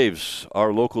Atlanta Braves,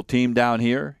 our local team down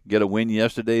here, get a win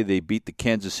yesterday. They beat the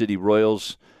Kansas City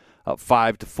Royals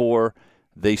 5-4.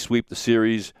 They sweep the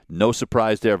series. No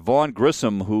surprise there. Vaughn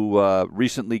Grissom, who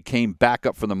recently came back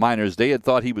up from the minors, they had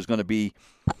thought he was going to be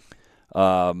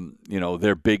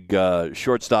their big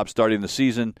shortstop starting the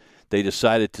season. They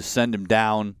decided to send him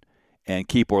down and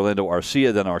keep Orlando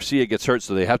Arcia. Then Arcia gets hurt,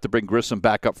 so they have to bring Grissom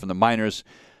back up from the minors.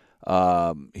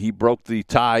 He broke the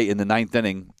tie in the 9th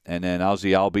inning, and then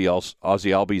Ozzie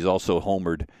Albies also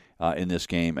homered in this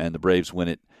game, and the Braves win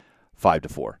it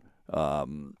 5-4.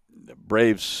 The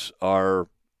Braves are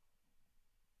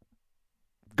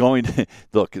going to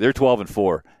look. They're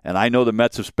 12-4, and I know the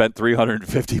Mets have spent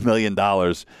 $350 million,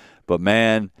 but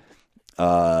man,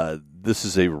 this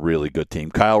is a really good team.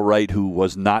 Kyle Wright, who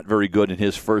was not very good in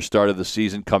his first start of the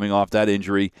season, coming off that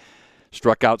injury.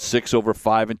 Struck out 6 over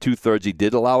 5 2/3. He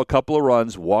did allow a couple of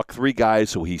runs, walked 3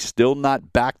 guys, so he's still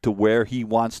not back to where he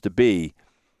wants to be.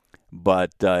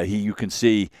 But you can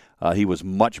see he was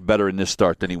much better in this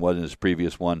start than he was in his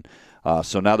previous one.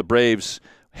 So now the Braves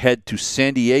head to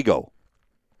San Diego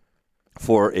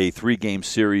for a 3-game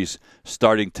series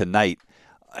starting tonight.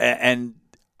 And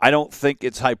I don't think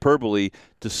it's hyperbole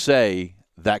to say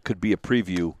that could be a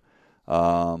preview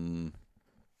of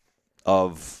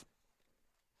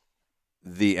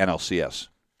the NLCS.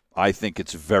 I think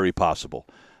it's very possible.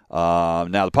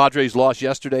 Now, the Padres lost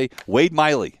yesterday. Wade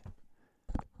Miley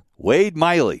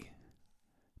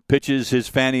pitches his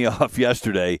fanny off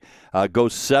yesterday,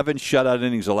 goes 7 shutout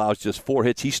innings, allows just 4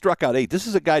 hits. He struck out 8. This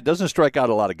is a guy doesn't strike out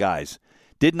a lot of guys.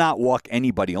 Did not walk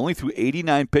anybody. Only threw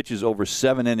 89 pitches over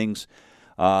 7 innings.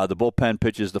 The bullpen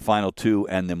pitches the final 2,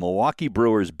 and the Milwaukee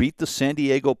Brewers beat the San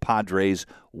Diego Padres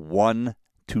 1-0.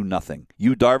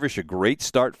 Yu Darvish, a great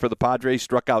start for the Padres,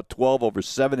 struck out 12 over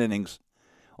 7 innings,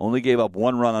 only gave up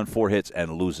 1 run on 4 hits,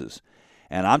 and loses.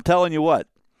 And I'm telling you what,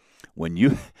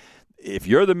 if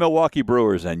you're the Milwaukee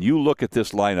Brewers and you look at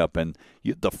this lineup, and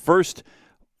the first,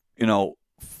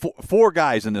 4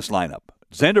 guys in this lineup,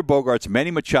 Xander Bogaerts,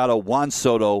 Manny Machado, Juan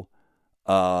Soto,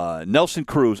 Nelson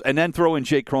Cruz, and then throw in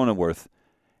Jake Cronenworth,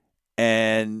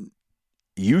 and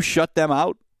you shut them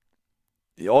out,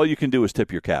 all you can do is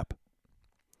tip your cap.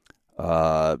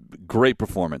 Great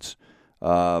performance.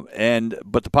 But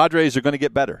the Padres are going to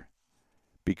get better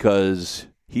because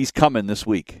he's coming this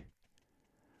week.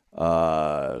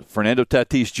 Fernando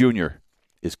Tatis Jr.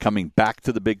 is coming back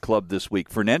to the big club this week.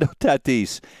 Fernando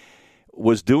Tatis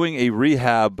was doing a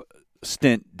rehab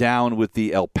stint down with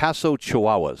the El Paso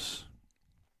Chihuahuas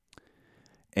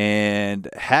and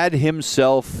had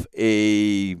himself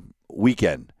a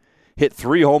weekend. Hit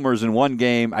 3 homers in 1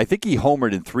 game. I think he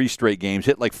homered in 3 straight games.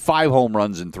 Hit like 5 home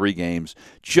runs in 3 games,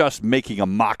 just making a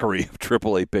mockery of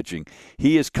AAA pitching.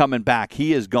 He is coming back.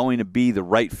 He is going to be the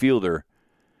right fielder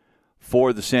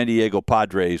for the San Diego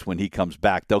Padres when he comes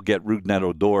back. They'll get Rougned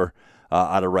Odor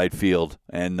out of right field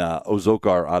and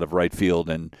Ozokar out of right field.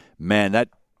 And, man, that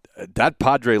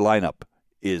Padre lineup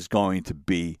is going to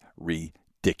be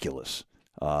ridiculous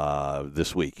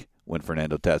this week when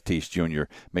Fernando Tatis Jr.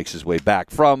 makes his way back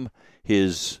from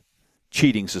his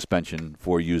cheating suspension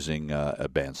for using a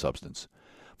banned substance.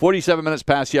 47 minutes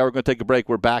past the hour. We're going to take a break.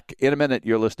 We're back in a minute.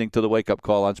 You're listening to the Wake Up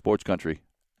Call on Sports Country.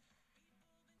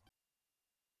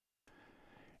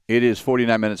 It is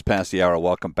 49 minutes past the hour.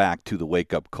 Welcome back to the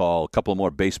Wake Up Call. A couple of more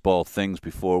baseball things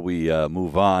before we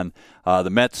move on.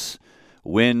 The Mets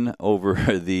win over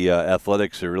the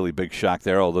Athletics. A really big shock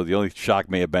there, although the only shock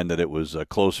may have been that it was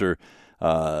closer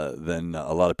than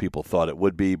a lot of people thought it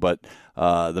would be. But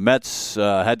the Mets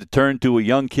had to turn to a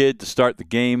young kid to start the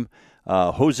game,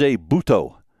 Jose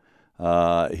Butto.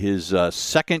 His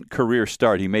second career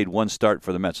start. He made one start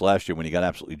for the Mets last year when he got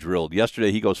absolutely drilled.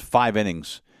 Yesterday he goes 5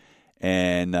 innings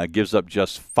and gives up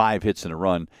just 5 hits and a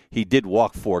run. He did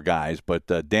walk 4 guys, but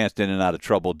danced in and out of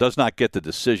trouble. Does not get the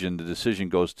decision. The decision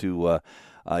goes to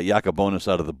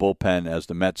Yacabonis out of the bullpen as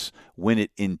the Mets win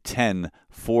it in 10,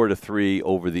 4-3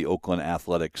 over the Oakland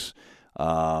Athletics.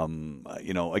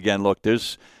 Again, look,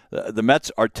 the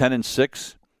Mets are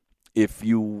 10-6. If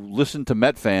you listen to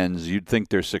Met fans, you'd think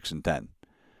they're 6-10.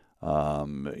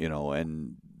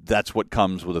 And that's what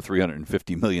comes with a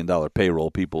 $350 million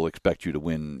payroll. People expect you to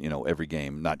win, every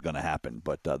game. Not going to happen.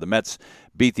 But the Mets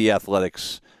beat the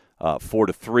Athletics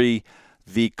 4-3.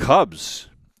 The Cubs,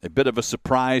 a bit of a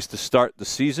surprise to start the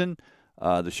season.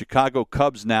 The Chicago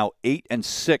Cubs now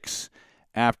 8-6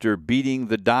 after beating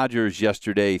the Dodgers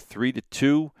yesterday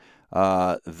 3-2.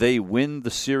 They win the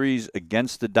series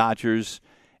against the Dodgers.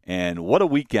 And what a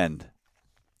weekend.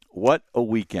 What a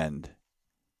weekend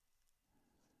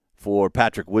for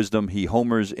Patrick Wisdom. He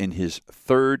homers in his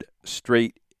 3rd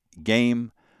straight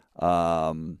game.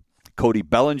 Cody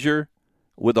Bellinger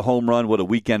with a home run. What a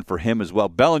weekend for him as well.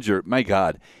 Bellinger, my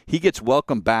God, he gets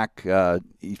welcomed back.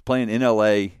 He's playing in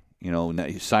L.A.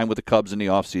 He signed with the Cubs in the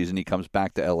offseason. He comes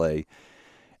back to L.A.,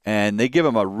 and they give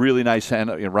him a really nice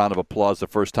round of applause the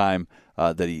first time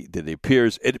that he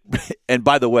appears. And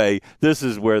by the way, this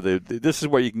is where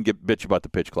you can get bitch about the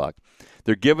pitch clock.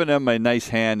 They're giving him a nice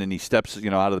hand, and he steps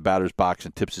out of the batter's box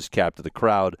and tips his cap to the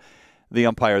crowd. The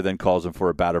umpire then calls him for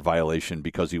a batter violation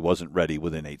because he wasn't ready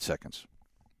within 8 seconds.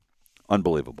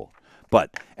 Unbelievable.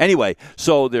 But anyway,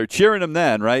 so they're cheering him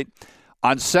then, right?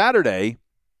 On Saturday,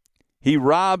 he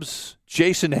robs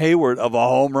Jason Hayward of a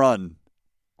home run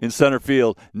in center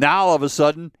field. Now, all of a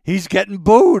sudden, he's getting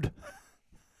booed.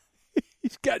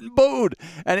 He's getting booed.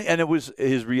 And it was,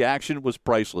 his reaction was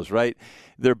priceless, right?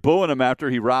 They're booing him after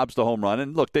he robs the home run.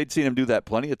 And look, they'd seen him do that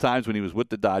plenty of times when he was with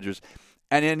the Dodgers.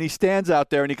 And then he stands out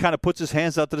there and he kind of puts his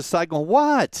hands out to the side going,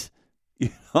 what?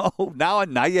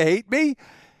 Now you hate me?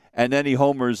 And then he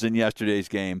homers in yesterday's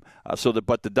game.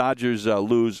 But the Dodgers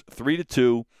lose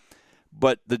 3-2.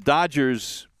 But the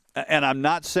Dodgers, and I'm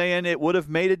not saying it would have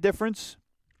made a difference,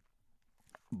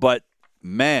 but,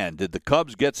 man, did the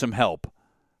Cubs get some help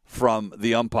from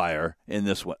the umpire in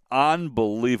this one.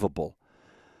 Unbelievable.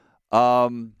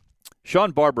 Sean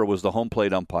Barber was the home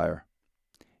plate umpire.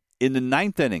 In the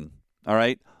 9th inning, all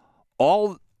right,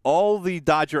 all the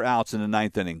Dodger outs in the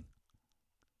 9th inning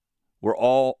were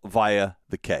all via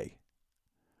the K.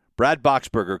 Brad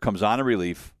Boxberger comes on in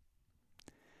relief.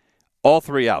 All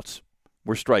 3 outs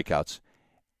were strikeouts,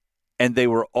 and they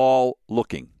were all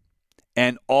looking.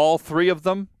 And all 3 of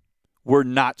them were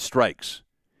not strikes.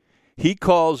 He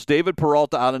calls David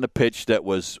Peralta out on a pitch that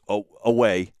was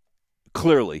away,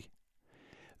 clearly.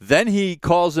 Then he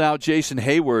calls out Jason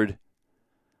Hayward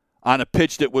on a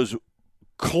pitch that was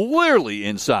clearly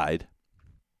inside.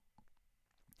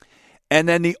 And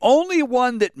then the only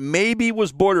one that maybe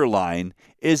was borderline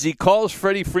is he calls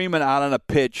Freddie Freeman out on a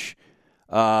pitch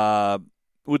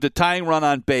with the tying run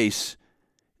on base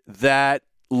that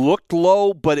looked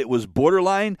low, but it was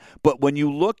borderline. But when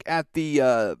you look at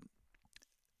the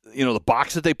the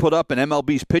box that they put up in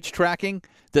MLB's pitch tracking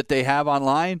that they have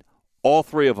online, all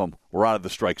 3 of them were out of the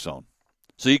strike zone.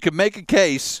 So you could make a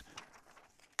case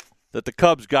that the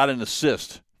Cubs got an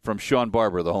assist from Sean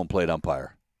Barber, the home plate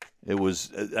umpire. It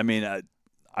was, I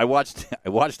watched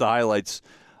the highlights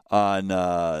on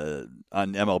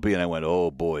MLB, and I went,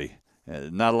 oh boy,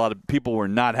 not a lot of people were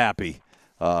not happy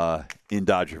in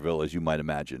Dodgerville, as you might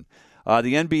imagine.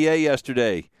 The NBA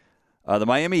yesterday, the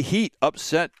Miami Heat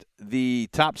upset the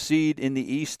top seed in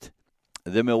the East,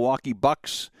 the Milwaukee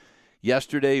Bucks,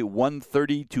 yesterday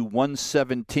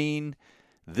 130-117.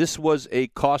 This was a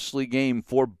costly game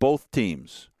for both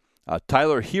teams.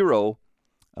 Tyler Hero,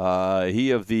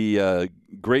 he of the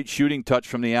great shooting touch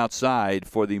from the outside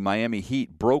for the Miami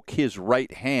Heat, broke his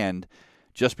right hand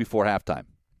just before halftime.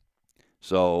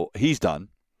 So he's done.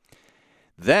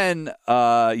 Then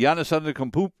Giannis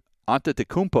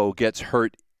Antetokounmpo gets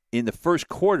hurt in the first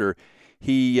quarter.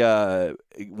 He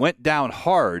went down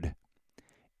hard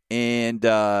and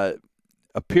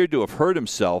appeared to have hurt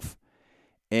himself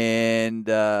and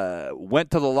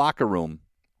went to the locker room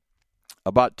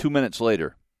about 2 minutes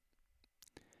later.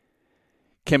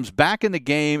 Comes back in the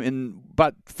game in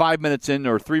about 5 minutes in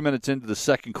or 3 minutes into the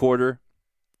second quarter.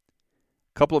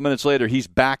 A couple of minutes later, he's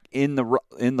back in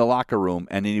the locker room,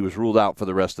 and he was ruled out for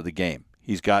the rest of the game.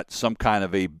 He's got some kind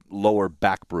of a lower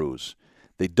back bruise.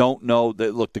 They don't know.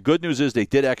 Look, the good news is they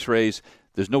did x-rays.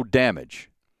 There's no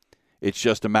damage. It's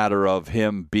just a matter of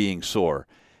him being sore.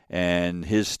 And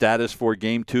his status for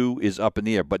Game 2 is up in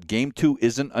the air. But Game 2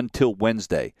 isn't until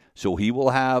Wednesday. So he will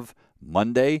have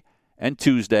Monday and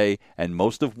Tuesday and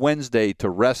most of Wednesday to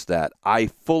rest that. I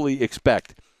fully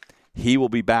expect he will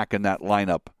be back in that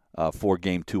lineup for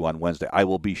Game 2 on Wednesday. I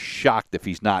will be shocked if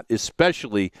he's not,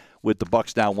 especially with the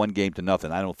Bucks down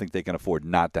 1-0. I don't think they can afford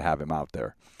not to have him out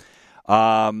there.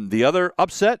 The other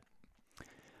upset,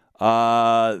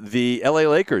 the LA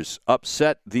Lakers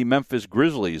upset the Memphis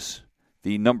Grizzlies,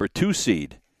 the number 2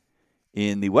 seed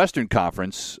in the Western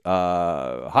Conference.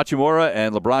 Hachimura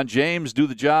and LeBron James do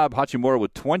the job. Hachimura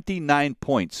with 29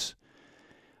 points,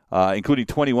 including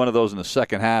 21 of those in the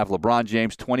second half. LeBron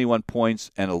James, 21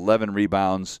 points and 11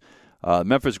 rebounds.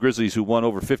 Memphis Grizzlies, who won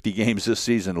over 50 games this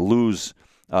season, lose.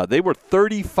 They were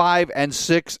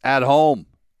 35-6 at home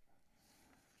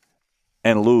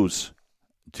and lose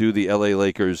to the LA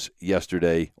Lakers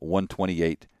yesterday,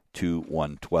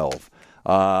 128-112.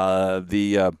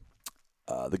 The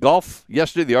golf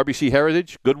yesterday, the RBC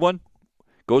Heritage, good one,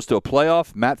 goes to a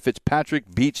playoff. Matt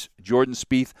Fitzpatrick beats Jordan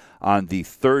Spieth on the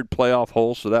third playoff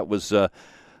hole, so that was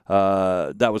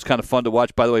kind of fun to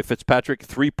watch. By the way, Fitzpatrick,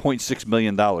 $3.6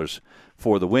 million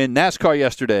for the win. NASCAR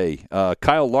yesterday,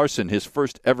 Kyle Larson, his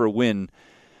first ever win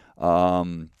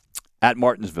at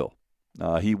Martinsville.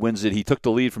 He wins it. He took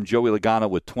the lead from Joey Logano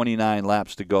with 29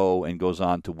 laps to go and goes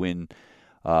on to win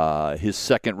his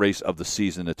second race of the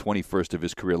season, the 21st of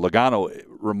his career. Logano,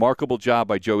 remarkable job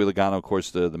by Joey Logano, of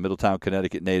course, the Middletown,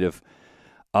 Connecticut native.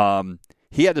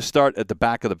 He had to start at the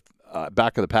back of the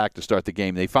pack to start the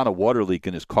game. They found a water leak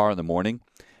in his car in the morning,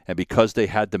 and because they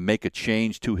had to make a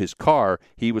change to his car,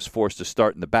 he was forced to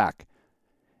start in the back.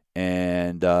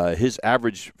 And his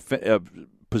average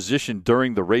position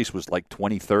during the race was like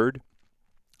 23rd.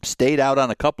 Stayed out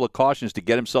on a couple of cautions to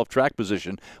get himself track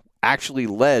position. Actually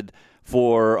led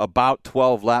for about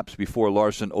 12 laps before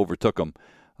Larson overtook him.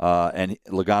 And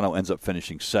Logano ends up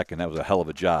finishing second. That was a hell of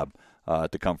a job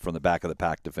to come from the back of the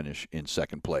pack to finish in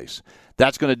second place.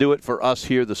 That's going to do it for us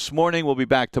here this morning. We'll be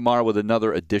back tomorrow with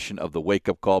another edition of the Wake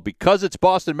Up Call. Because it's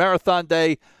Boston Marathon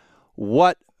Day,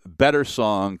 what better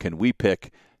song can we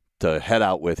pick to head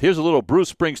out with? Here's a little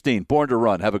Bruce Springsteen, Born to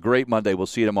Run. Have a great Monday. We'll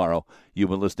see you tomorrow. You've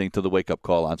been listening to the Wake Up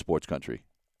Call on Sports Country.